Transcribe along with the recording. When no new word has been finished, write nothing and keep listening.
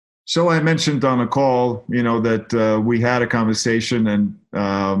So I mentioned on a call, that we had a conversation, and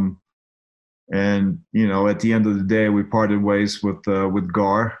at the end of the day, we parted ways with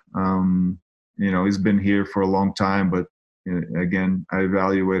Gar. He's been here for a long time, but again, I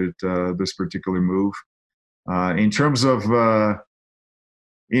evaluated this particular move. In terms of adding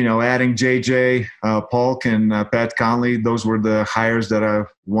JJ Polk and Pat Conley, those were the hires that I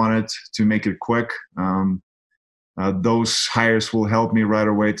wanted to make it quick. Those hires will help me right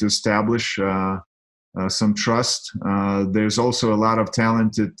away to establish some trust. There's also a lot of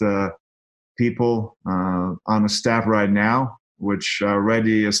talented people on the staff right now, which are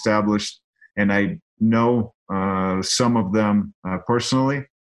already established, and I know some of them personally,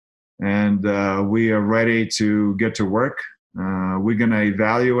 and we are ready to get to work. We're going to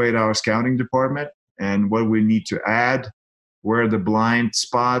evaluate our scouting department and what we need to add, where are the blind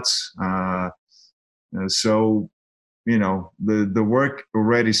spots. So, the work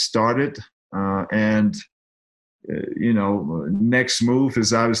already started, and next move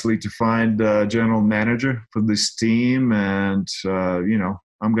is obviously to find a general manager for this team, and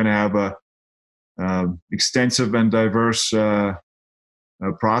I'm going to have a extensive and diverse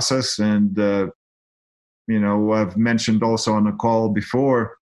process, and I've mentioned also on the call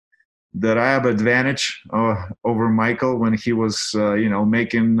before that I have advantage over Michael when he was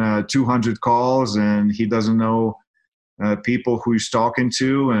making 200 calls and he doesn't know people who he's talking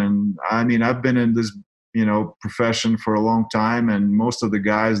to. And I mean, I've been in this profession for a long time, and most of the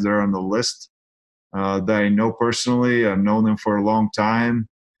guys that are on the list that I know personally, I've known them for a long time,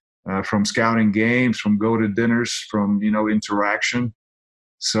 from scouting games, from go to dinners, from interaction.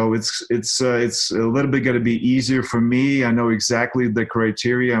 So it's a little bit going to be easier for me. I know exactly the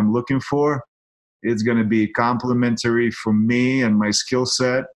criteria I'm looking for. It's going to be complementary for me and my skill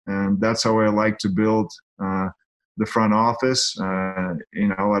set, and that's how I like to build the front office. I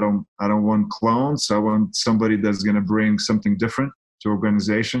don't want clones. I want somebody that's going to bring something different to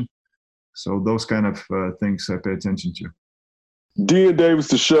organization. So those kind of things I pay attention to. Dean Davis,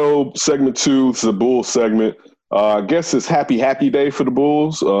 the show, segment 2. It's a Bulls segment. I guess it's happy day for the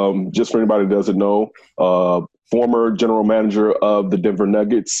Bulls. Just for anybody that doesn't know, former general manager of the Denver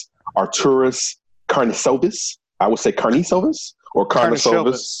Nuggets, Arturas Karnisovas. I would say Karnisovas or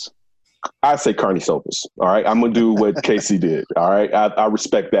Karnisovas. I say Karnisovas. All right, I'm gonna do what Casey did. All right, I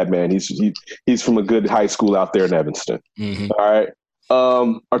respect that man. He's from a good high school out there in Evanston. Mm-hmm. All right.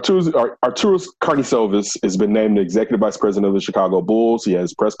 Arturas Karnisovas has been named the executive vice president of the Chicago Bulls. He had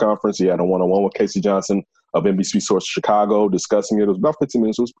his press conference. He had a one-on-one with Casey Johnson of NBC Sports Chicago discussing it. It was about 15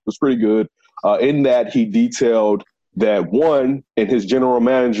 minutes. It was pretty good. In that, he detailed that, one, in his general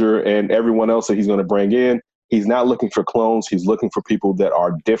manager and everyone else that he's going to bring in, he's not looking for clones. He's looking for people that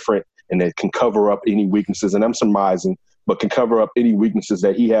are different and that can cover up any weaknesses. And I'm surmising, but can cover up any weaknesses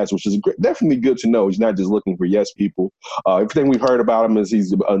that he has, which is definitely good to know. He's not just looking for yes people. Everything we've heard about him is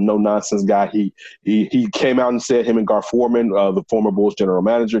he's a no-nonsense guy. He came out and said him and Gar Forman, the former Bulls general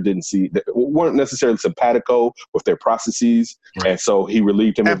manager, weren't necessarily simpatico with their processes, right. And so he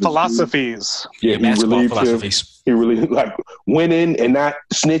relieved him and philosophies. Yeah, he relieved him. He really like winning and not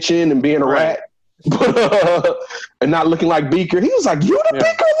snitching and being a rat. And not looking like Beaker. He was like, "You the Beaker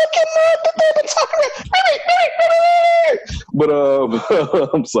looking But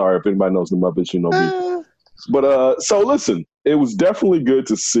I'm sorry if anybody knows the Muppets, Beaker. But so listen, it was definitely good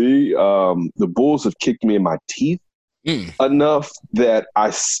to see. The Bulls have kicked me in my teeth enough that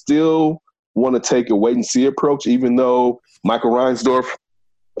I still want to take a wait and see approach, even though Michael Reinsdorf,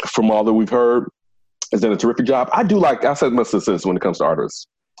 from all that we've heard, has done a terrific job. I said my sense when it comes to artists.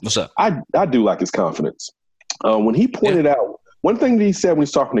 What's up? I do like his confidence. When he pointed out, one thing that he said when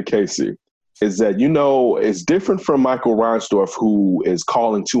he's talking to Casey is that, it's different from Michael Reinsdorf, who is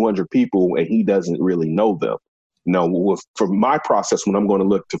calling 200 people and he doesn't really know them. For my process, when I'm going to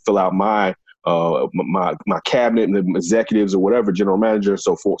look to fill out my cabinet and the executives or whatever, general manager,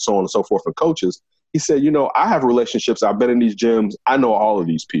 so forth, so on and so forth, and coaches, he said, I have relationships. I've been in these gyms. I know all of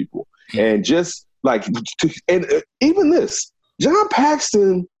these people. And just like, and even this, John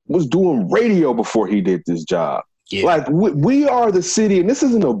Paxson was doing radio before he did this job. Yeah. Like, we are the city, and this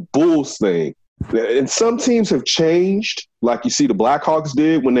isn't a Bulls thing. And some teams have changed, like you see the Blackhawks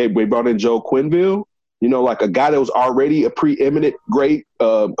did when they brought in Joe Quenneville, like a guy that was already a preeminent great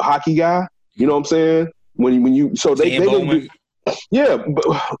hockey guy. You know what I'm saying? They didn't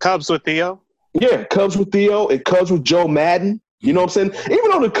do, Cubs with Theo. Yeah, Cubs with Theo and Cubs with Joe Madden. You know what I'm saying? Even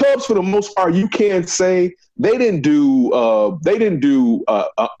though the Cubs, for the most part, you can't say they didn't do a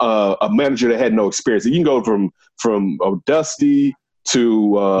manager that had no experience. You can go from Dusty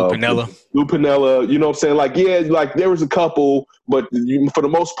to Lou Piniella, you know what I'm saying? Like, yeah, like there was a couple, but for the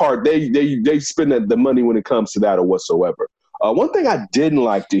most part, they spend the money when it comes to that or whatsoever. One thing I didn't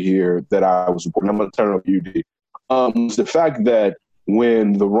like to hear that I'm going to turn over to you, D, was the fact that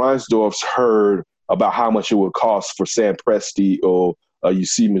when the Reinsdorfs heard about how much it would cost for Sam Presti or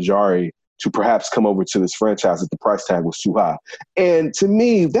Yusei Majari to perhaps come over to this franchise, that the price tag was too high. And to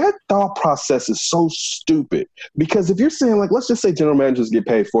me, that thought process is so stupid, because if you're saying, like, let's just say general managers get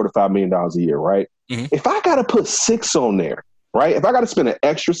paid $4 to $5 million a year, right? Mm-hmm. If I got to put 6 on there, right? If I got to spend an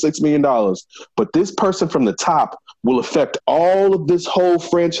extra $6 million, but this person from the top will affect all of this whole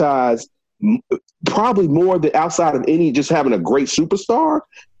franchise, probably more than outside of any just having a great superstar,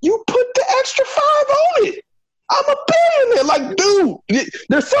 you put the extra 5 on it. I'm a billionaire. Like, dude,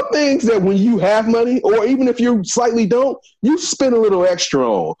 there's some things that when you have money, or even if you slightly don't, you spend a little extra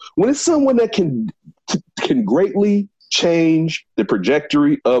on. When it's someone that can greatly change the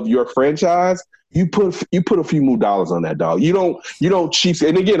trajectory of your franchise, you put a few more dollars on that, dog. You don't cheap.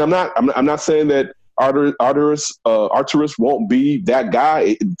 And again, I'm not saying that Arturas won't be that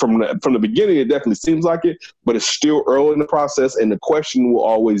guy. From the beginning, it definitely seems like it, but it's still early in the process, and the question will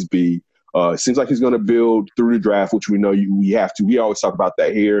always be, it seems like he's going to build through the draft, which we know we have to. We always talk about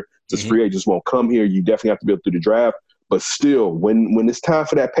that here. Since free agents won't come here, you definitely have to build through the draft. But still, when it's time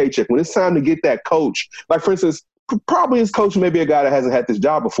for that paycheck, when it's time to get that coach, like, for instance, probably his coach may be a guy that hasn't had this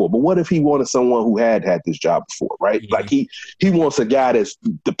job before, but what if he wanted someone who had this job before, right? Mm-hmm. Like he wants a guy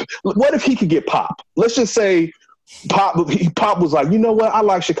what if he could get Pop? Let's just say Pop was like, you know what? I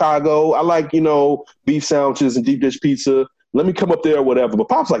like Chicago. I like, beef sandwiches and deep dish pizza. Let me come up there or whatever. But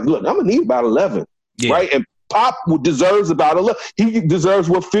Pop's like, look, I'm going to need about 11, right? And Pop deserves about 11. He deserves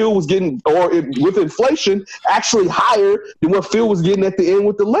what Phil was getting, with inflation, actually higher than what Phil was getting at the end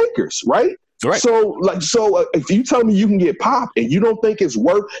with the Lakers, right? Right. So if you tell me you can get Pop and you don't think it's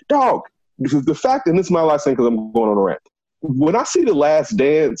worth, dog, the fact, and this is my last thing because I'm going on a rant. When I see The Last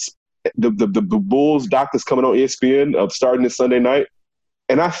Dance, the Bulls doc that's coming on ESPN starting this Sunday night,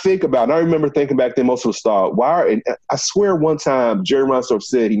 and I remember thinking back then, most of us thought, and I swear one time Jerry Reinsdorf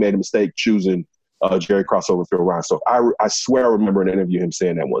said he made a mistake choosing Jerry Crossover Phil Reinsdorf. I swear I remember in an interview him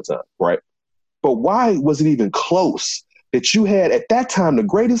saying that one time, right? But why was it even close that you had at that time the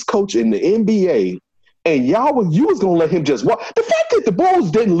greatest coach in the NBA, and you was going to let him just walk? The fact that the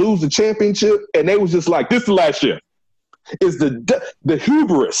Bulls didn't lose the championship and they was just like, this is the last year, is the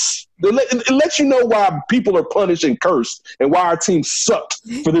hubris. It lets you know why people are punished and cursed and why our team sucked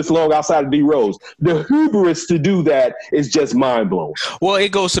for this long outside of D Rose. The hubris to do that is just mind-blowing. Well,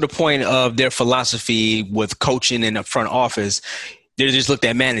 it goes to the point of their philosophy with coaching in the front office. They just looked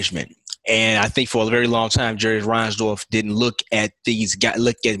at management. And I think for a very long time, Jerry Reinsdorf didn't look at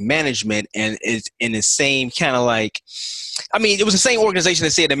management, and it's in the same kind of like, I mean, it was the same organization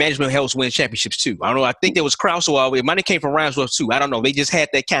that said that management helps win championships too. I don't know. I think there was Krause, or it might have came from Reinsdorf too. I don't know. They just had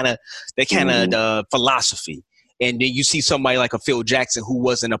that kind of philosophy. And then you see somebody like a Phil Jackson who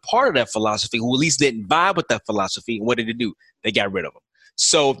wasn't a part of that philosophy, who at least didn't vibe with that philosophy. And what did they do? They got rid of him.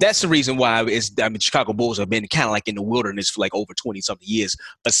 So that's the reason why Chicago Bulls have been kind of like in the wilderness for like over 20-something years,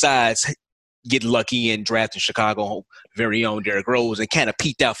 besides getting lucky and drafting Chicago very own Derrick Rose, and kind of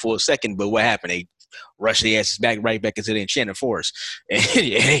peaked out for a second. But what happened? They rushed their asses right back into the Enchanted Forest. And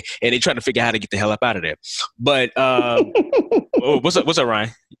they trying to figure out how to get the hell up out of there. But what's up, Ryan?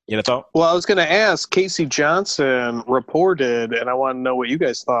 You had a thought? Well, I was going to ask, Casey Johnson reported, and I want to know what you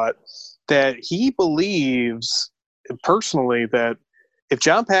guys thought, that he believes personally that if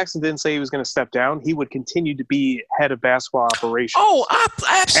John Paxson didn't say he was going to step down, he would continue to be head of basketball operations. Oh,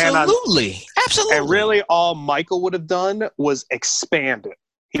 absolutely. Absolutely. And really all Michael would have done was expand it.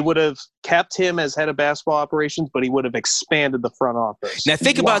 He would have kept him as head of basketball operations, but he would have expanded the front office. Now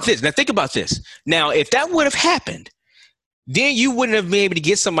think about this. Now, if that would have happened, then you wouldn't have been able to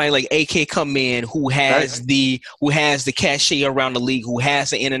get somebody like AK come in who has the cachet around the league, who has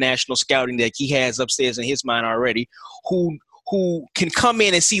the international scouting that he has upstairs in his mind already, who can come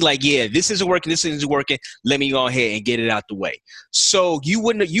in and see like, yeah, this isn't working, let me go ahead and get it out the way. So you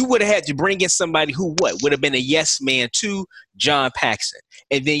would have had to bring in somebody who would have been a yes man to John Paxson.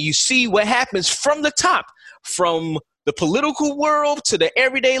 And then you see what happens from the top, from the political world to the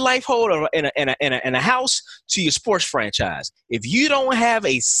everyday life holder in a house to your sports franchise. If you don't have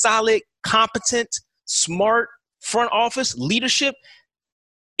a solid, competent, smart front office leadership,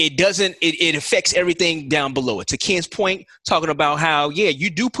 it affects everything down below it. To Ken's point, talking about how,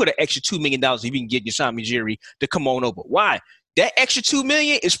 you do put an extra $2 million if you can get Yusei Majiri to come on over. Why? That extra $2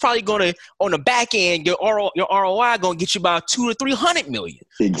 million is probably going to, on the back end, your ROI going to get you about $200 to $300 million.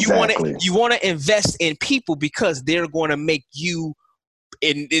 Exactly. You want to invest in people because they're going to make you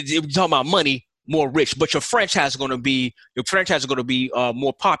we're talking about money, more rich, but your franchise is going to be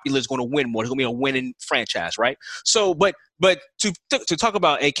more popular. It's going to win more. It's going to be a winning franchise, right? So, but to talk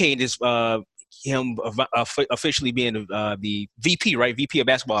about AK and this him officially being the VP, right? VP of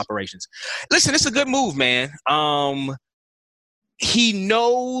basketball operations. Listen, it's a good move, man. He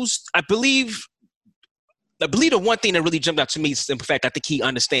knows. I believe the one thing that really jumped out to me is the simple fact I think he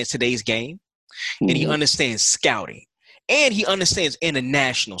understands today's game, and he understands scouting, and he understands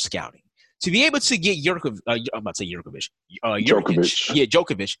international scouting. To be able to get Djokovic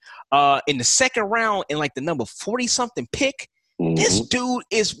in the second round in like the number 40-something pick, this dude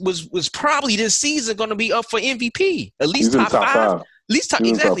was probably this season going to be up for MVP, at least top five. At least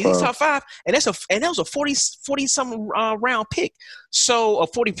top five, and that was a 40-something round pick, so a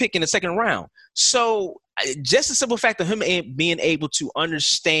 40 pick in the second round. So just the simple fact of him being able to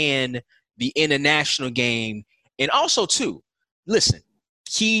understand the international game, and also too, listen.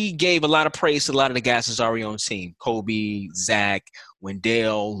 He gave a lot of praise to a lot of the guys that's already on the team. Kobe, Zach,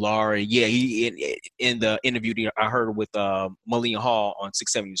 Wendell, Laurie. Yeah, he in the interview I heard with Malian Hall on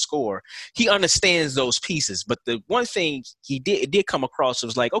 670 Score, he understands those pieces. But the one thing it did come across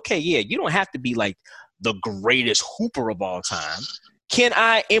was like, okay, yeah, you don't have to be like the greatest hooper of all time. Can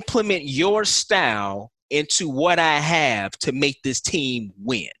I implement your style into what I have to make this team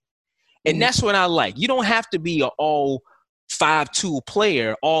win? And that's what I like. You don't have to be an all 5'2"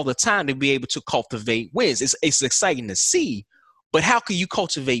 player all the time to be able to cultivate wins. It's exciting to see, but how can you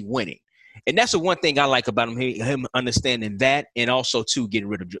cultivate winning? And that's the one thing I like about him understanding that, and also to getting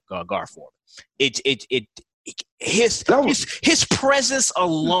rid of Gar Forman. His presence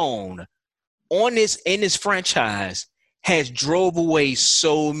alone in this franchise has drove away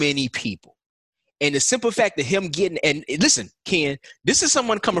so many people. And the simple fact that him getting – and listen, Ken, this is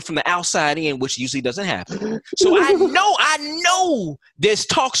someone coming from the outside in, which usually doesn't happen. So I know there's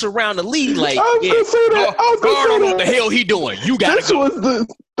talks around the league like, guard what the hell he doing. You got to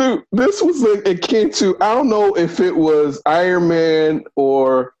go. This was akin to – I don't know if it was Iron Man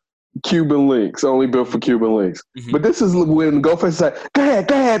or Cuban Links, only built for Cuban Links. Mm-hmm. But this is when Ghostface is like, go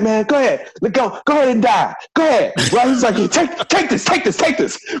ahead, man, go ahead. Go ahead and die. Go ahead. Right? He's like, take this.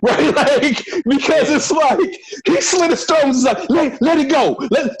 Right? Like, because it's like, he slit his throat and was like, let it go.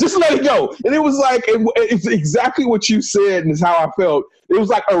 Just let it go. And it was like, it's exactly what you said, and it's how I felt. It was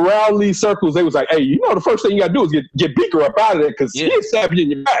like around these circles, they was like, hey, the first thing you got to do is get Beaker up out of there because he'll stab you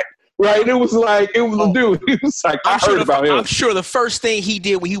in your back. Right, it was a dude. He was like, I heard about him. I'm sure the first thing he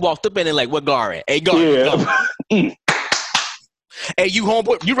did when he walked up in it, like, what guard at? Hey, guard. Yeah. Hey, you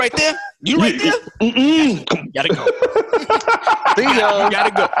homeboy, you right there? You right there? Gotta go. You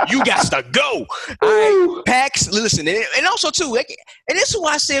gotta go. You got to go. All right, Pax, listen, and also too, and this is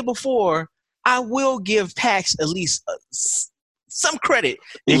what I said before. I will give Pax at least some credit.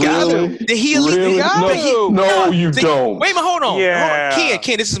 You got to. No, you don't. Wait a minute, hold on. Yeah.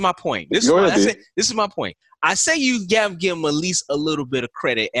 Ken, this is my point. This is my point. I say you give him at least a little bit of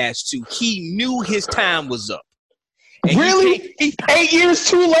credit as to he knew his time was up. And really? 8 years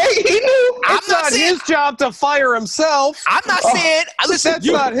too late? He knew? It's not his job to fire himself. I'm not saying. Listen, that's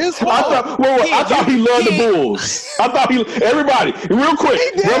not his fault. I thought he loved the Bulls. I thought everybody, real quick.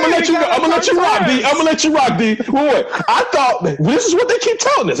 I'm going to let you rock, D. I'm going to let you rock, D. Wait. I thought, this is what they keep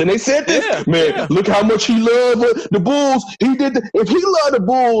telling us. And they said this. Look how much he loved the Bulls. If he loved the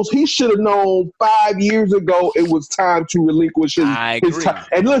Bulls, he should have known 5 years ago it was time to relinquish his time.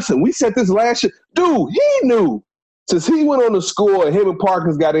 And listen, we said this last year. Dude, he knew. Since he went on the score and him and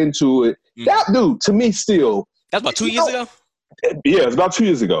Parkins got into it, that dude, to me, still. That's about 2 years ago? Yeah, it's about 2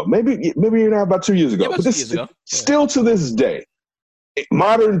 years ago. Maybe about 2 years ago. But still to this day,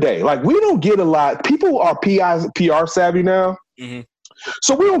 modern day, like we don't get a lot. People are PR savvy now. Mm-hmm.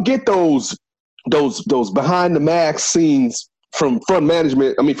 So we don't get those behind the mask scenes from front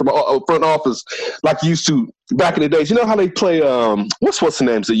management, from front office, like used to back in the days. You know how they play, what's the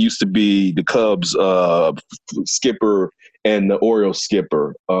names that used to be the Cubs skipper and the Orioles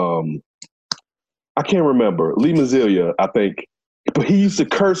skipper? I can't remember. Lee Mazzillia, I think. But he used to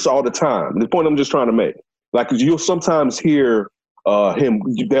curse all the time. The point I'm just trying to make. Like, you'll sometimes hear him,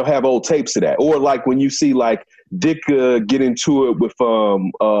 they'll have old tapes of that. Or like when you see like Dick get into it with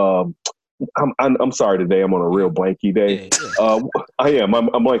I'm sorry today. I'm on a real blanky day. I am. I'm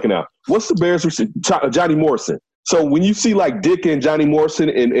blanking out. What's the Bears receiver? Johnny Morrison. So when you see like Dick and Johnny Morrison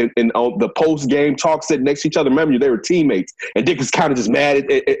in the post game talk sitting next to each other, remember they were teammates, and Dick is kind of just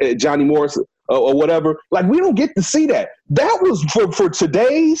mad at Johnny Morrison or whatever. Like we don't get to see that. That was for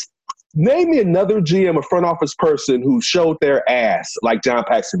today's name me another GM or front office person who showed their ass like John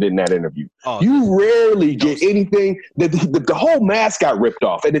Paxson did in that interview. Oh, you rarely get anything. The whole mask got ripped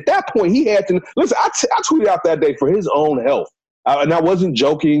off. And at that point, he had to – listen, I tweeted out that day for his own health. And I wasn't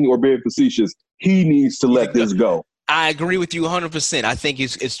joking or being facetious. He needs to let this go. I agree with you 100%. I think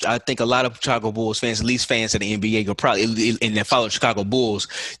I think a lot of Chicago Bulls fans, at least fans of the NBA, could probably and that follow Chicago Bulls,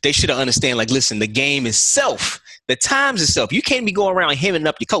 they should understand. Like, listen, the game itself, the times itself, you can't be going around hemming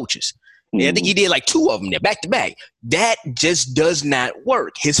up your coaches. Mm-hmm. I think he did like 2 of them there, back to back. That just does not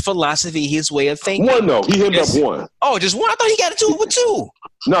work. His philosophy, his way of thinking. One though, he hemmed up one. Oh, just one. I thought he got into it with 2.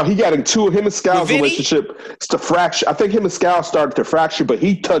 No, he got into him and Scal's relationship to fracture. I think him and Scal started to fracture, but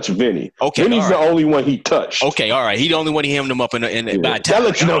he touched Vinny. Okay, Vinny's the only one he touched. Okay, all right. He the only one he hemmed him up in by time. That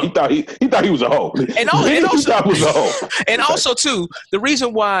let you know he thought he was a hoe. And also, he thought he was a hoe. And also too, the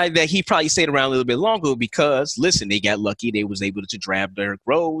reason why that he probably stayed around a little bit longer because listen, they got lucky. They was able to draft Derrick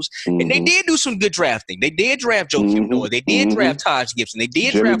Rose, and they did do some good drafting. They did draft Joakim Noah. They did draft Taj Gibson. They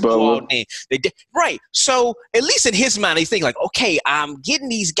did draft Walden. They did right. So at least in his mind, he's thinking like, okay, I'm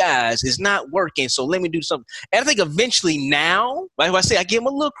getting these guys. It's not working, so let me do something. And I think eventually now, like I say, I give him a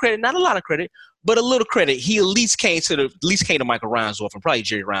little credit, not a lot of credit, but a little credit. He at least came to Michael Reinsdorf and probably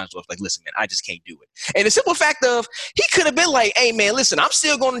Jerry Reinsdorf. Like, listen, man, I just can't do it. And the simple fact of he could have been like, hey, man, listen, I'm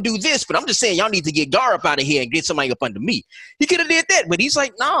still going to do this, but I'm just saying y'all need to get Gar up out of here and get somebody up under me. He could have did that, but he's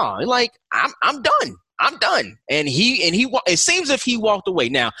like, nah, like I'm done. I'm done. And he it seems as if he walked away.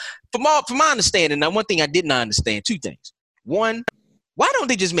 Now, from my understanding, now one thing I did not understand, 2 things. One, why don't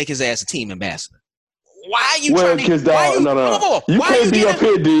they just make his ass a team ambassador? Why are you trying to? No. You can't be up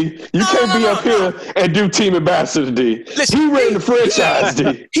here, D. You can't be up here and do team ambassador, D. Listen, he ran the franchise,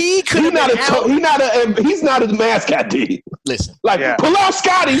 D. He could. He's not a mascot, D. Listen, pull out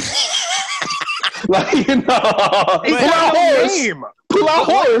Scotty. Pull out Horace. Pull out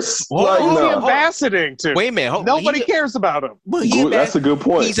Horace. Who's he ambassading to? Wait a minute. Nobody cares about him. That's a good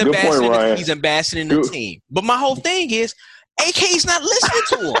point. He's good point, Ryan. He's ambassading the team. But my whole thing is, AK's not listening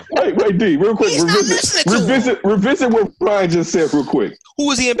to him. Wait, D, real quick. Revisit what Ryan just said real quick. Who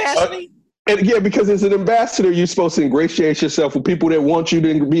was he ambassading? Because as an ambassador, you're supposed to ingratiate yourself with people that want you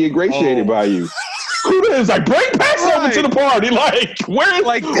to be ingratiated by you. Who is like bring Pax over to the party? Like where is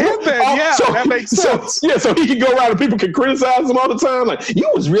that makes sense. So he can go around and people can criticize him all the time. Like you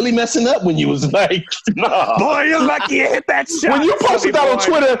was really messing up when you was like, nah. Boy, you're lucky you hit that shot. When you posted that on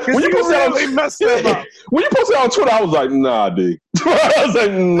Twitter, when you posted that on Twitter, I was like, nah, D. I was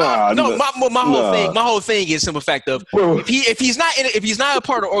like, nah. No, my whole thing is simple fact of if he's not a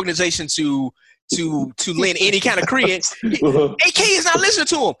part of the organization to lend any kind of credence, AK is not listening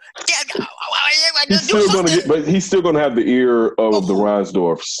to him. He's still gonna have the ear of the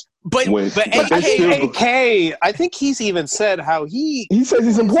Reinsdorfs. But AK, I think he's even said how he says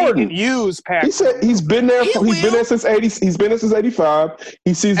he's important. He can use Paxson. He said he's been there since 80. He's been there since 85.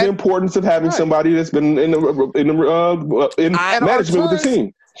 He sees the importance of having somebody that's been in management with the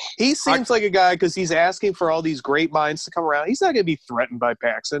team. He seems like a guy because he's asking for all these great minds to come around. He's not going to be threatened by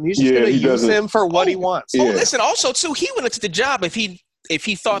Paxson. He's just going to use him for what he wants. Oh, listen. Also, too, he went into the job if he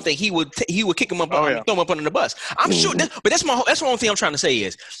thought that he would kick him up, throw him up under the bus. I'm sure. But that's the only thing I'm trying to say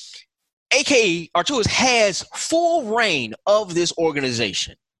is, AK Arturas has full reign of this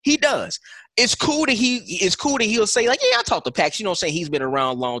organization. He does. It's cool that he'll say, like, yeah, I talked to Pax. You know what I'm saying? He's been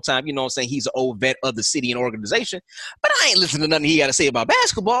around a long time. You know what I'm saying? He's an old vet of the city and organization. But I ain't listening to nothing he got to say about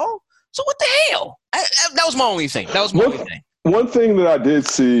basketball. So what the hell? That was my only thing. One thing that I did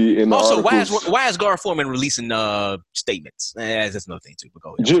see in the articles, why is Gar Forman releasing statements? That's another thing, too. But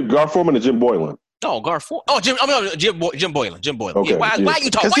go ahead. Gar Forman and Jim Boylan. No, Gar Forman. Oh, Jim Boylan. Okay, why are you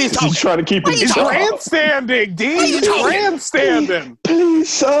talking? He's trying to keep it. He's grandstanding, D. He's grandstanding. Please,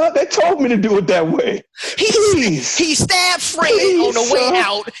 son. They told me to do it that way. He stabbed Fred on the way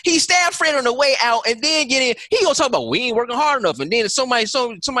out. He stabbed Fred on the way out, and then he gonna talk about we ain't working hard enough, and then if somebody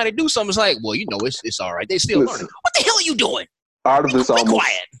do something, it's like, well, you know, it's all right. They still learning. What the hell are you doing?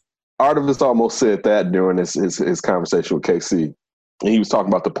 Artemis almost said that during his conversation with KC. And he was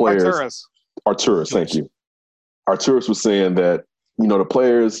talking about the players. Arturas, thank you. Arturas was saying that, you know, the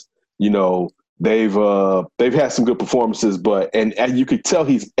players, you know, they've had some good performances, and you could tell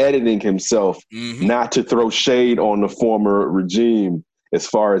he's editing himself not to throw shade on the former regime as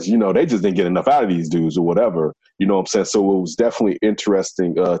far as, you know, they just didn't get enough out of these dudes or whatever. You know what I'm saying? So it was definitely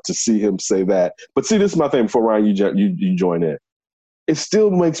interesting to see him say that. But see, this is my thing before, Ryan, you join in. It still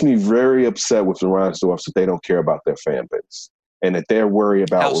makes me very upset with the Reinsdorfs that they don't care about their fan base and that they're worried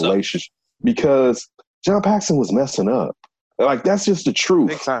about relationships. Because John Paxson was messing up. Like, that's just the truth.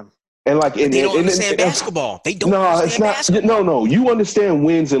 Big time. And like, they don't understand basketball. They don't understand basketball. No. You understand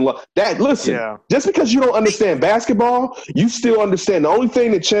wins and listen, just because you don't understand basketball, you still understand. The only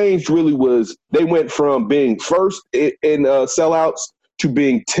thing that changed really was they went from being first in sellouts to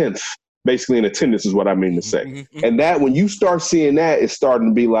being 10th. Basically in attendance is what I mean to say. Mm-hmm. And that when you start seeing that, it's starting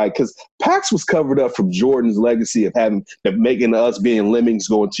to be like, because Pax was covered up from Jordan's legacy of making us being lemmings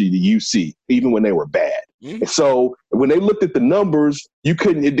going to the UC, even when they were bad. Mm-hmm. And so when they looked at the numbers, it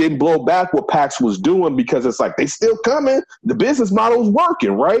didn't blow back what Pax was doing because it's like, they still coming. The business model is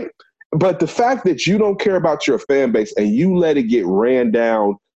working, right? But the fact that you don't care about your fan base and you let it get ran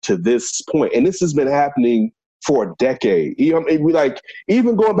down to this point, and this has been happening for a decade.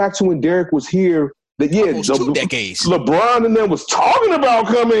 Even going back to when Derek was here, almost 2 decades. LeBron and them was talking about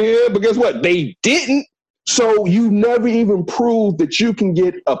coming here, but guess what? They didn't. So you never even proved that you can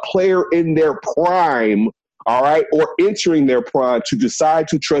get a player in their prime, all right, or entering their prime to decide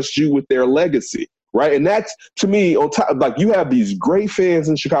to trust you with their legacy, right? And that's, to me, on top, like you have these great fans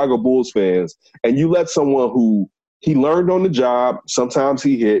and Chicago Bulls fans, and you let someone who he learned on the job, sometimes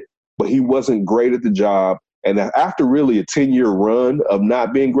he hit, but he wasn't great at the job. And after really a 10-year run of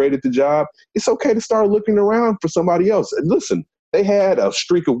not being great at the job, it's okay to start looking around for somebody else. And listen, they had a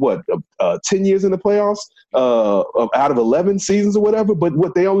streak of 10 years in the playoffs out of 11 seasons or whatever, but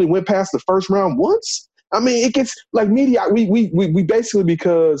they only went past the first round once? I mean, it gets like media. We basically,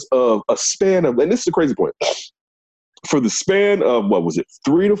 because of a span of, and this is the crazy point, for the span of, what was it,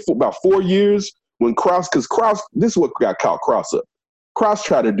 3 to 4, about 4 years when Krause, this is what got caught Krause up. Krause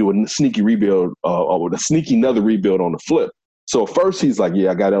tried to do a sneaky rebuild, another rebuild on the flip. So first he's like,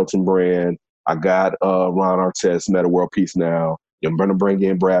 I got Elton Brand, I got Ron Artest, Metta World Peace now. I'm going to bring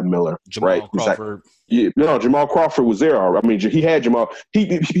in Brad Miller, Jamal Crawford. Jamal Crawford was there. I mean, he had Jamal. He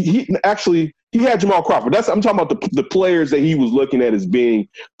had Jamal Crawford. I'm talking about the players that he was looking at as being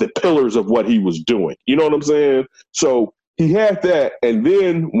the pillars of what he was doing. You know what I'm saying? So he had that, and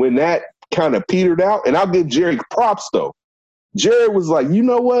then when that kind of petered out, and I'll give Jerry props though. Jerry was like, you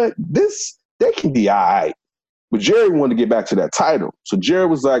know what? They can be all right. But Jerry wanted to get back to that title. So Jerry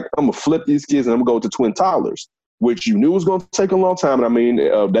was like, I'm going to flip these kids and I'm going to go to Twin Toddlers, which you knew was going to take a long time. And I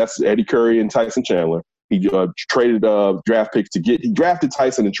mean, that's Eddie Curry and Tyson Chandler. He traded draft picks he drafted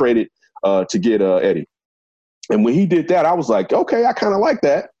Tyson and traded to get Eddie. And when he did that, I was like, okay, I kind of like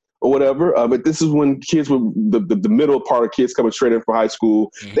that. Or whatever, but this is when kids were the middle part of kids coming straight in from high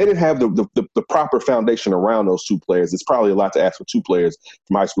school. Mm-hmm. They didn't have the proper foundation around those two players. It's probably a lot to ask for two players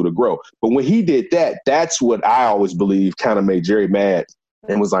from high school to grow. But when he did that, that's what I always believe kind of made Jerry mad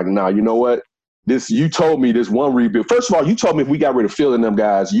and was like, nah, you know what? You told me this one rebuild. First of all, you told me if we got rid of Phil and them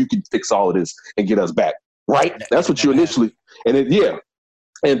guys, you could fix all of this and get us back, right? That's what you initially. And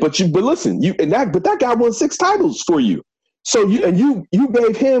but listen, that guy won 6 titles for you. So you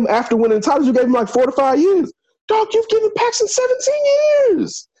gave him, after winning the titles, you gave him like 4 to 5 years. Dog, you've given Paxson 17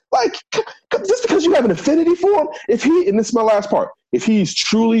 years. Like, just because you have an affinity for him, and this is my last part, if he's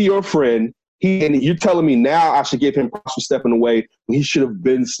truly your friend, and you're telling me now I should give him props for stepping away when he should have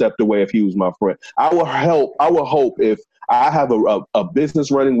been stepped away if he was my friend. I will hope if I have a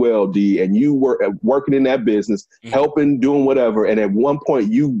business running well, D, and you were working in that business, helping, doing whatever, and at one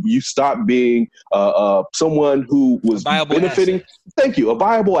point you stopped being someone who was benefiting. Asset. Thank you, a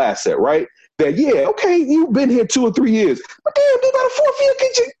viable asset, right? That okay, you've been here 2 or 3 years, but damn, you got a 4th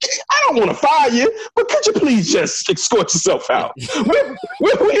year. I don't want to fire you, but could you please just escort yourself out?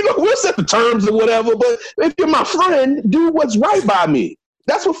 We'll set the terms or whatever. But if you're my friend, do what's right by me.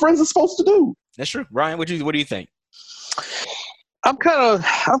 That's what friends are supposed to do. That's true, Ryan. What do you think? I'm kind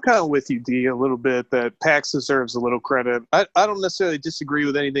of with you, D, a little bit that Pax deserves a little credit. I don't necessarily disagree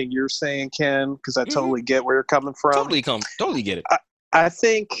with anything you're saying, Ken, because I totally get where you're coming from. Totally get it.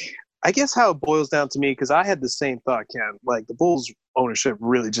 I guess how it boils down to me, because I had the same thought, Ken. Like, the Bulls ownership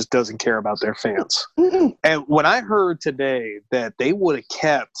really just doesn't care about their fans. And when I heard today that they would have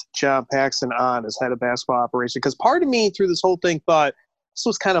kept John Paxson on as head of basketball operation, because part of me through this whole thing thought, this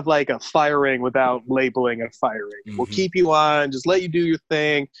was kind of like a firing without labeling a firing. Mm-hmm. We'll keep you on, just let you do your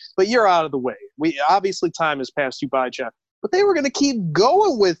thing, but you're out of the way. Obviously time has passed you by, John. But they were going to keep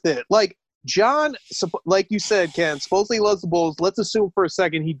going with it. Like, John, like you said, Ken, supposedly he loves the Bulls. Let's assume for a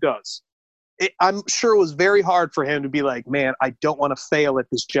second he does. I'm sure it was very hard for him to be like, man, I don't want to fail at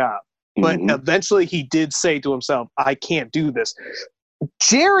this job. But eventually he did say to himself, I can't do this.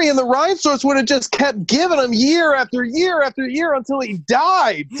 Jerry and the Reinsdorfs would have just kept giving him year after year after year until he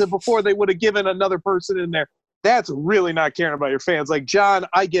died before they would have given another person in there. That's really not caring about your fans. Like, John,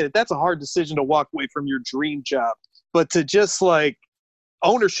 I get it. That's a hard decision to walk away from your dream job. But to just, like,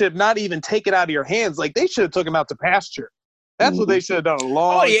 ownership not even take it out of your hands, like, they should have took him out to pasture. That's what they should have done a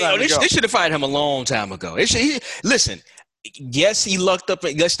long time ago. They should have fired him a long time ago. Listen, yes, he lucked up.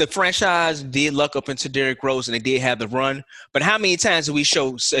 Yes, the franchise did luck up into Derrick Rose, and they did have the run. But how many times did we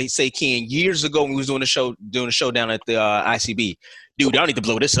say Ken, years ago when we was doing a show down at the ICB? Dude, y'all need to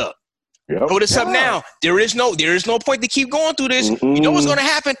blow this up. Yep. Blow this up now. There is no point to keep going through this. Mm-hmm. You know what's going to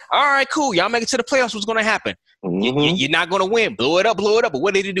happen? All right, cool. Y'all make it to the playoffs. What's going to happen? Mm-hmm. You're not going to win. Blow it up. But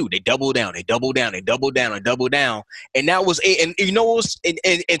what did they do? They double down. And that was and you know what was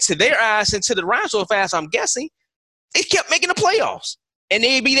and to their eyes and to the Rams so fast, I'm guessing, they kept making the playoffs. And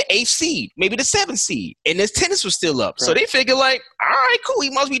they'd be the 8th seed, maybe the 7th seed. And this tennis was still up. Right. So they figured like, all right, cool. He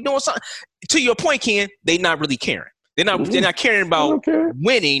must be doing something. To your point, Ken, they're not really caring. They're not caring about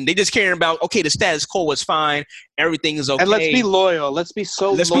winning. They just caring about, okay, the status quo is fine. Everything is okay. And let's be loyal. Let's be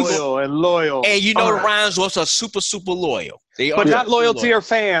loyal. And you know the Rams was are super, super loyal. But not loyal to your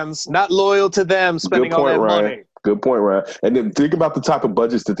fans. Not loyal to them spending all that money. Good point, Ryan. And then think about the type of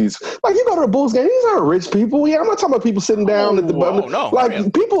budgets that these, like, you go to the Bulls game, these aren't rich people. Yeah, I'm not talking about people sitting down at the bottom. No, like,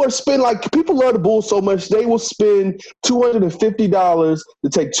 really. People love the Bulls so much, they will spend $250 to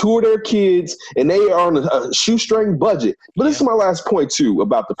take 2 of their kids, and they are on a shoestring budget. But this is my last point, too,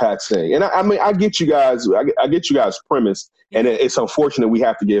 about the Pax thing. And I mean, I get you guys' premise, and it's unfortunate we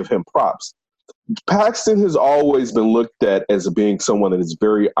have to give him props. Paxton has always been looked at as being someone that is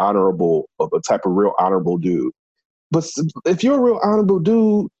very honorable, of a type of real honorable dude. But if you're a real honorable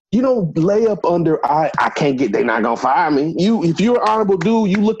dude, you don't lay up under, I can't get, they're not going to fire me. If you're an honorable dude,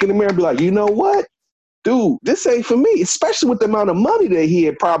 you look in the mirror and be like, you know what? Dude, this ain't for me, especially with the amount of money that he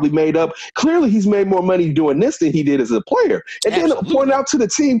had probably made up. Clearly, he's made more money doing this than he did as a player. And Absolutely. Then point out to the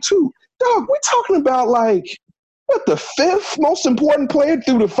team, too. Dog, we're talking about, like, what, the 5th most important player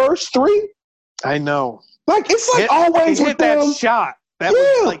through the first 3? I know. Like, it's like always with them. That shot. That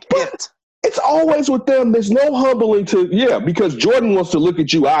was like it. It's always with them. There's no humbling because Jordan wants to look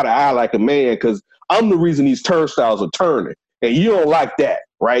at you eye to eye like a man because I'm the reason these turnstiles are turning. And you don't like that,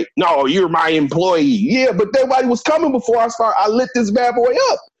 right? No, you're my employee. Yeah, but nobody was coming before I lit this bad boy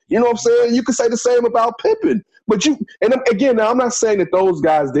up. You know what I'm saying? You could say the same about Pippen. But again, now I'm not saying that those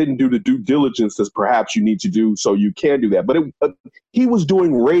guys didn't do the due diligence as perhaps you need to do so you can do that. But he was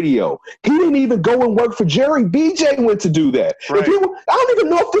doing radio. He didn't even go and work for Jerry. BJ went to do that. Right. I don't even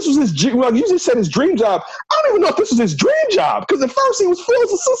know if this was his, like you just said, his dream job. I don't even know if this was his dream job because at first he was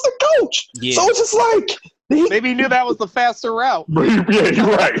Phil's assistant coach. Yeah. So it's just like. Maybe he knew that was the faster route. Yeah, you're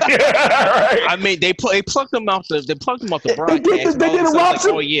right. Right. I mean, they plucked him off the broadcast. They did a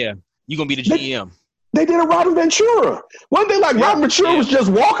Robson. Oh yeah, you're gonna be the GM. They did a Robin Ventura. One day, like Robin Ventura was just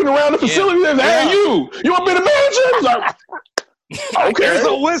walking around the facility and said, "Hey, you want to be the manager?" I was like, "Okay." Here's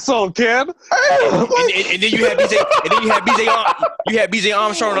a whistle, kid. And then you had BJ. And then you had BJ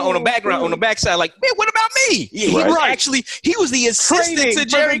Armstrong on the background, on the backside. Like, man, what about me? He was the assistant to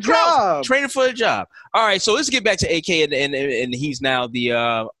Jerry Krause, training for the job. All right, so let's get back to AK, and he's now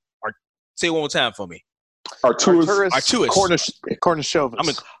the. Say it one more time for me. Arturas Karnisovas. I'm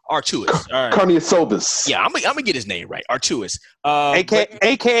Arturas. All right. Karnisovas. Yeah, I'm gonna get his name right. Arturas.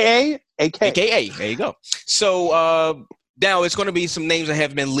 AKA. There you go. So now it's going to be some names that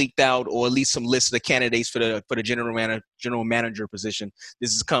have been leaked out, or at least some lists of the candidates for the general manager position.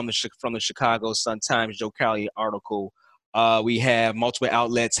 This is coming from the Chicago Sun-Times Joe Cowley article. We have multiple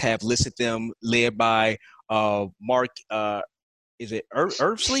outlets have listed them, led by Mark. Is it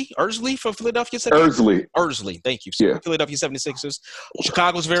Ersley from Philadelphia 76ers? Ersley, thank you. So Philadelphia 76ers.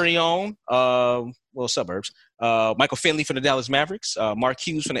 Chicago's very own, suburbs. Michael Finley from the Dallas Mavericks. Mark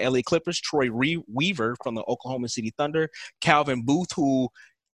Hughes from the LA Clippers. Troy Weaver from the Oklahoma City Thunder. Calvin Booth, who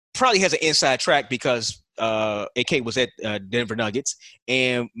probably has an inside track because AK was at Denver Nuggets.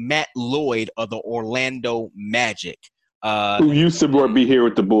 And Matt Lloyd of the Orlando Magic. Who used to be here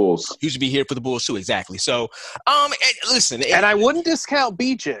with the Bulls. Used to be here for the Bulls too, exactly. So, listen. And I wouldn't discount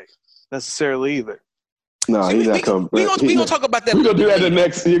BJ necessarily either. No, he's not coming. We're gonna talk about that. We're gonna do that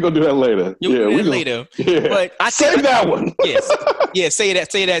next. You're gonna do that later. Later. Yeah. But save that one. Yes. Yeah. Say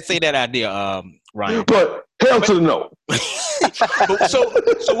that idea, Ryan. But hell to the no.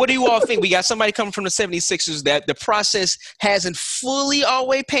 So what do you all think? We got somebody coming from the 76ers that the process hasn't fully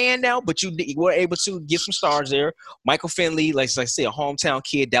always panned out, but you were able to get some stars there. Michael Finley, like I say, a hometown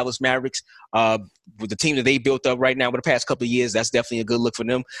kid, Dallas Mavericks. With the team that they built up right now over the past couple of years, that's definitely a good look for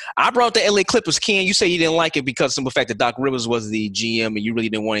them. I brought the LA Clippers. Ken, you say you didn't like it because of the fact that Doc Rivers was the GM and you really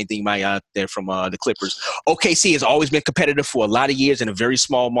didn't want anything out there from the Clippers. OKC has always been competitive for a lot of years in a very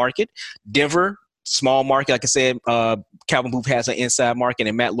small market. Denver, small market, like I said, Calvin Booth has an inside market,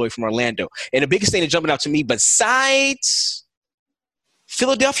 and Matt Lloyd from Orlando. And the biggest thing that's jumping out to me, besides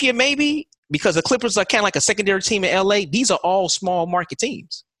Philadelphia, maybe because the Clippers are kind of like a secondary team in LA. These are all small market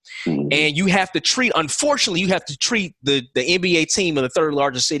teams. And you have to treat, unfortunately, the NBA team of the third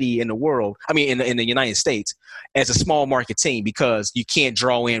largest city in the world, I mean, in the United States, as a small market team because you can't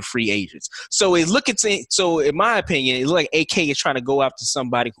draw in free agents. So in my opinion, it looks like AK is trying to go after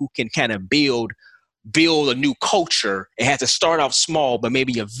somebody who can kind of build a new culture and have to start off small, but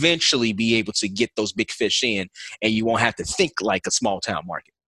maybe eventually be able to get those big fish in, and you won't have to think like a small town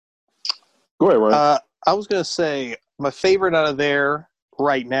market. Go ahead, Ryan. I was going to say my favorite out of there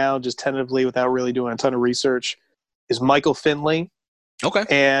right now, just tentatively without really doing a ton of research, is Michael Finley. Okay.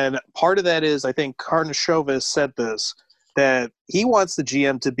 And part of that is, I think Karnisovas said this, that he wants the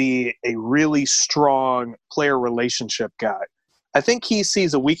GM to be a really strong player relationship guy. I think he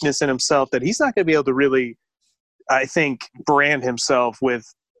sees a weakness in himself that he's not going to be able to really, I think, brand himself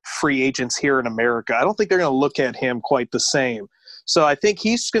with free agents here in America. I don't think they're going to look at him quite the same. So I think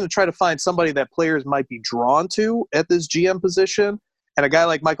he's going to try to find somebody that players might be drawn to at this GM position. And a guy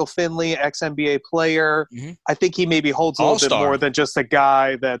like Michael Finley, ex-NBA player, I think he maybe holds a little bit more than just a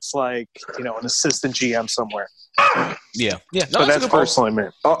guy that's like, an assistant GM somewhere. Yeah. No, but that's personally me.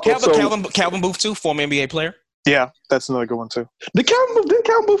 Calvin Booth, too, former NBA player. Yeah, that's another good one, too. Didn't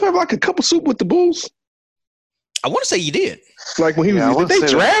Calvin Booth have like a couple soup with the Bulls? I want to say he did. Like when he was, did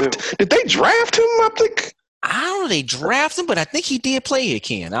they draft him? I think. I don't know. They drafted him, but I think he did play here,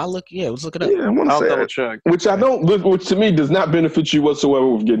 Ken. Let's look it up. Yeah, I'll double check. Which to me does not benefit you whatsoever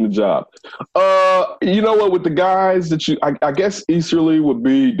with getting the job. You know what? With the guys that I guess Easterly would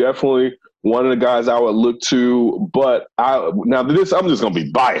be definitely one of the guys I would look to. But I'm just going to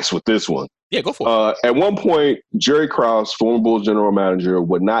be biased with this one. Yeah, go for it. At one point, Jerry Krause, former Bulls general manager,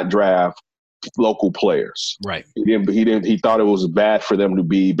 would not draft local players. Right. He thought it was bad for them to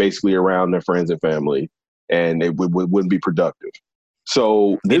be basically around their friends and family. And it wouldn't be productive.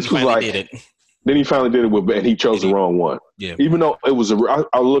 So this was like, then he finally did it and he chose the wrong one. Yeah. Even though it was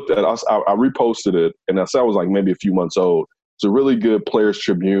I looked at it, I reposted it, and I saw it was like maybe a few months old. It's a really good Players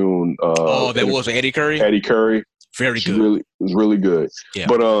Tribune. That was Eddie Curry. Eddie Curry, very good. It was really good. Yeah.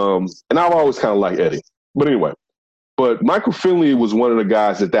 But and I've always kind of liked Eddie. But anyway, Michael Finley was one of the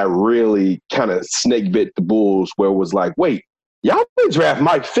guys that really kind of snake bit the Bulls, where it was like, wait, y'all didn't draft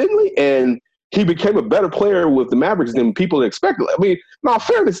Mike Finley, and he became a better player with the Mavericks than people expected. I mean, in all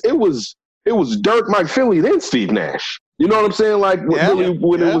fairness, it was Dirk, Mike Finley, then Steve Nash. You know what I'm saying? Like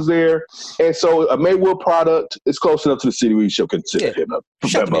when it was there. And so a Maywood product is close enough to the city we should consider him up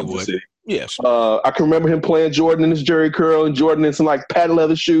the city. Yes. I can remember him playing Jordan in his Jerry curl and Jordan in some like patent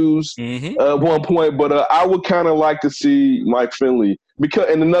leather shoes at one point. But I would kind of like to see Mike Finley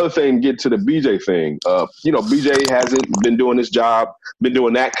and another thing, get to the BJ thing. BJ hasn't been doing this job, been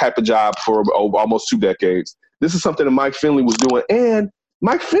doing that type of job for almost 2 decades. This is something that Mike Finley was doing. And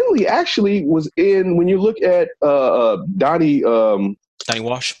Mike Finley actually was in, when you look at Donnie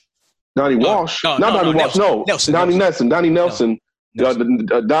Walsh. Donnie Walsh. Not Donnie Walsh. Nelson. Donnie Nelson. Donnie Nelson.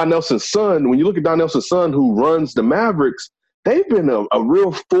 Don Nelson's son, when you look at Don Nelson's son who runs the Mavericks, they've been a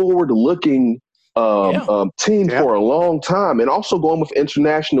real forward-looking team for a long time, and also going with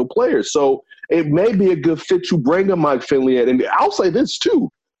international players. So it may be a good fit to bring a Mike Finley in. And I'll say this too.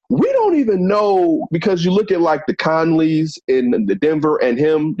 We don't even know, because you look at like the Conleys in the Denver, and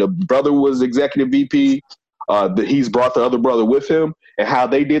him, the brother was executive VP. He's brought the other brother with him, and how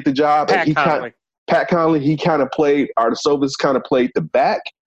they did the job. Pat Conley, he kind of played, Artisovas kind of played the back.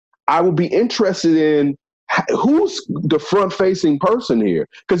 I would be interested in who's the front-facing person here.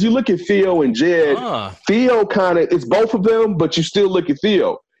 Because you look at Theo and Jed, Theo kind of, it's both of them, but you still look at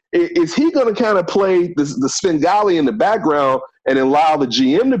Theo. Is he going to kind of play the Svengali in the background and allow the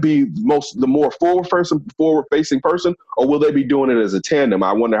GM to be the more forward-facing person, or will they be doing it as a tandem?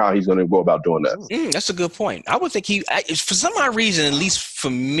 I wonder how he's going to go about doing that. That's a good point. I would think for some odd reason, at least for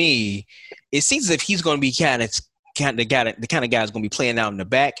me, it seems as if he's going to be the kind of guy who's going to be playing out in the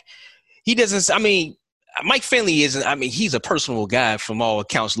back. He doesn't. I mean, Mike Finley isn't. I mean, he's a personable guy from all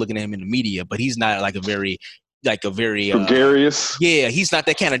accounts, looking at him in the media, but he's not like a very gregarious. Yeah, he's not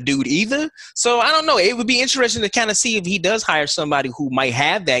that kind of dude either. So I don't know. It would be interesting to kind of see if he does hire somebody who might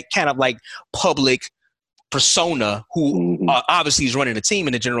have that kind of like public persona, who obviously is running the team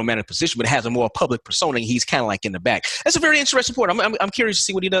in the general manager position, but has a more public persona. And he's kind of like in the back. That's a very interesting point. I'm curious to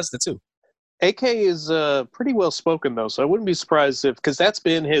see what he does there too. AK is pretty well spoken though, so I wouldn't be surprised because that's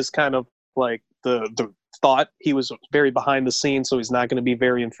been his kind of like the thought. He was very behind the scenes, so he's not going to be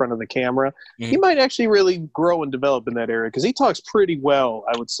very in front of the camera. He might actually really grow and develop in that area because he talks pretty well,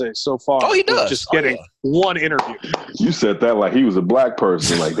 I would say, so far. Oh, he does. Just getting one interview. You said that like he was a black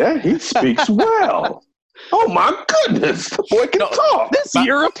person. Like that, he speaks well. Oh my goodness, the boy can talk. This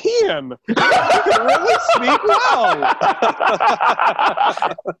European. He can really speak well.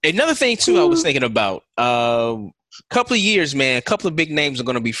 Another thing too, I was thinking about. Couple of years, man. A couple of big names are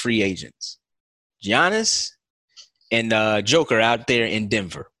going to be free agents. Giannis and Joker out there in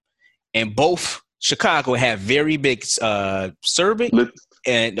Denver, and both Chicago have very big Serbic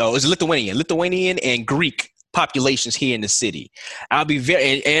and it's Lithuanian and Greek populations here in the city. I'll be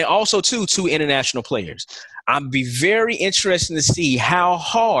and also two international players. I'll be very interested to see how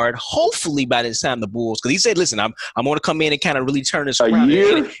hard, hopefully by this time the Bulls, because he said, listen, I'm going to come in and kind of really turn this around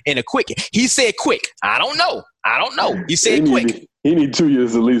in a quick. He said quick. I don't know. He said quick. He need 2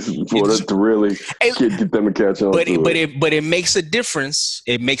 years at least for that to really get them to catch on. But it makes a difference.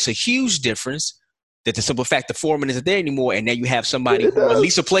 It makes a huge difference that the simple fact the foreman isn't there anymore, and now you have somebody who at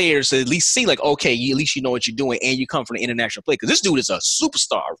least the players to at least see like, okay, at least you know what you're doing, and you come from the international play. Because this dude is a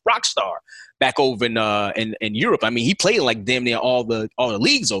superstar, rock star back over in Europe. I mean, he played like damn near all the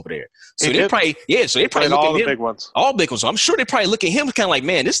leagues over there. So they probably look all at the him, big ones. all big ones. So I'm sure they probably look at him kind of like,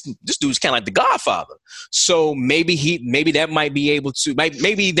 man, this dude's kind of like the Godfather. So maybe that might be able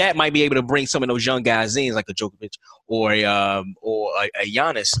to bring some of those young guys in, like a Djokovic or a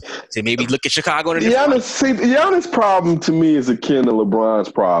Giannis, to maybe look at Chicago. Giannis' problem to me is akin to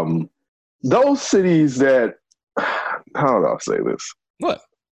LeBron's problem. Those cities that, how do I say this? What?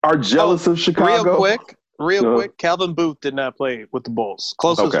 Are jealous of Chicago. Real quick, Calvin Booth did not play with the Bulls.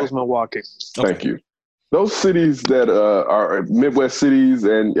 Closest was Milwaukee. Thank you. Those cities that are Midwest cities,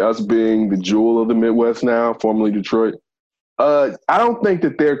 and us being the jewel of the Midwest now, formerly Detroit, I don't think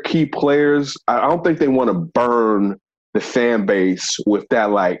that they're key players. I don't think they want to burn the fan base with that.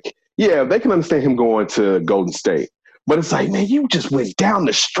 Like, yeah, they can understand him going to Golden State. But it's like, man, you just went down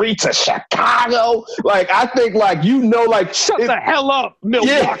the streets of Chicago. Like, I think, like, shut the hell up,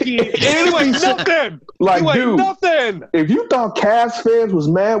 Milwaukee. Yeah, you ain't nothing. Like, dude, nothing. If you thought Cavs fans was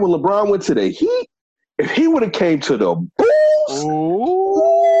mad when LeBron went to the Heat, if he would have came to the Bulls,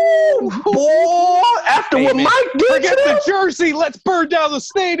 boy, after what Mike did, forget the jersey. Let's burn down the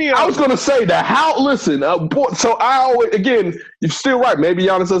stadium. I was going to say that. Listen, so I always, again, you're still right. Maybe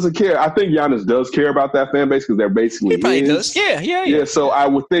Giannis doesn't care. I think Giannis does care about that fan base because they're basically he probably does. Yeah. So I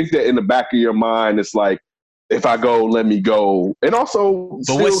would think that in the back of your mind, it's like, if I go, let me go. And also,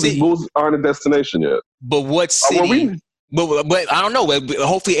 the Bulls aren't a destination yet. But what city? But I don't know.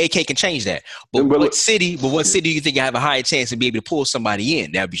 Hopefully, AK can change that. But what city do you think you have a higher chance to be able to pull somebody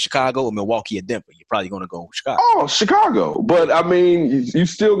in? That would be Chicago or Milwaukee or Denver. You're probably going to go with Chicago. Oh, Chicago. But, I mean, you're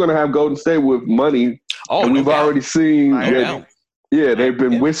still going to have Golden State with money. Oh, and we've already seen they've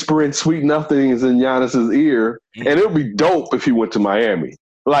been whispering sweet nothings in Giannis's ear. Mm-hmm. And it would be dope if he went to Miami.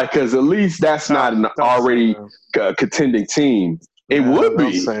 Like, because at least that's not an already contending team. It would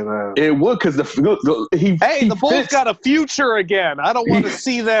be. It would, because the Bulls got a future again. I don't want to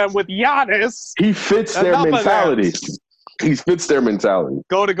see them with Giannis. He fits their mentality. He fits their mentality.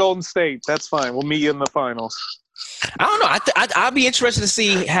 Go to Golden State. That's fine. We'll meet you in the finals. I don't know. I'll be interested to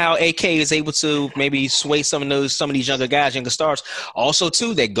see how AK is able to maybe sway some of these younger guys, younger stars. Also,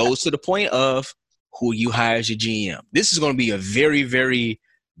 too, that goes to the point of who you hire as your GM. This is going to be a very, very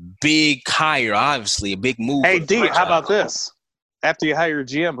big hire, obviously, a big move. Hey, D, how about this? After you hire your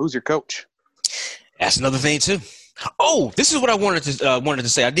GM, who's your coach? That's another thing too. Oh, this is what I wanted to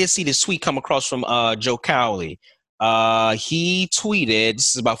say. I did see this tweet come across from Joe Cowley. He tweeted,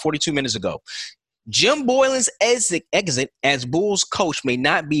 this is about 42 minutes ago, Jim Boylen's exit as Bulls coach may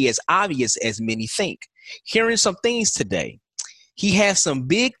not be as obvious as many think. Hearing some things today, he has some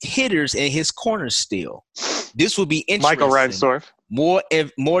big hitters in his corner still. This will be interesting. Michael Reinsdorf.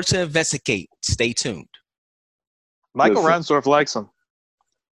 More to investigate. Stay tuned. Michael Reinsdorf likes him.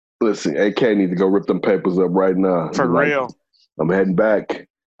 Listen, AK need to go rip them papers up right now. For real. I'm heading back.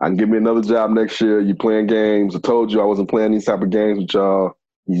 I can give me another job next year. You playing games. I told you I wasn't playing these type of games with y'all.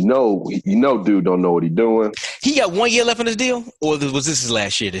 You know, dude don't know what he's doing. He got 1 year left on his deal? Or was this his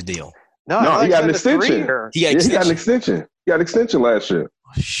last year, the deal? No, he got an extension. He got an extension. He got an extension last year.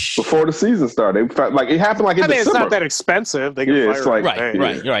 Before the season started. Like, it happened like in December. It's not that expensive. They can it's like, right.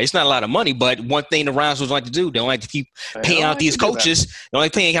 It's not a lot of money, but one thing the Rams like to do, they don't like to keep paying out these coaches. They don't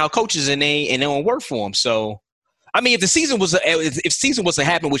like paying out coaches and they don't work for them. So, I mean, if season was to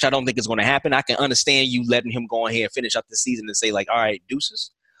happen, which I don't think is going to happen, I can understand you letting him go ahead and finish up the season and say like, all right,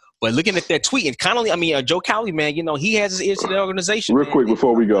 deuces. But looking at that tweet and Joe Cowley, man, he has his ears to the organization. Real quick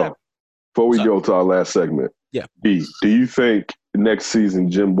before we go to our last segment. Yeah. B, do you think next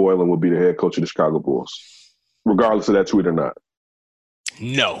season Jim Boylen will be the head coach of the Chicago Bulls, regardless of that tweet or not?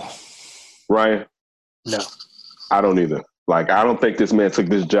 No. Ryan? No. I don't either. Like, I don't think this man took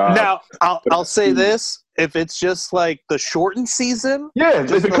this job. Now, I'll say this: if it's just like the shortened season, yeah,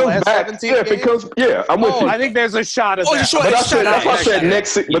 if it comes back, I'm with you. I think there's a shot of that. But that's why I said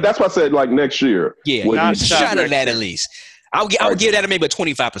next. But that's why I said like next year. Yeah, not a shot of that at least. I would give that maybe a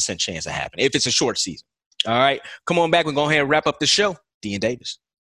 25% chance of happening if it's a short season. All right, come on back. We're going to go ahead and wrap up the show. Dean Davis.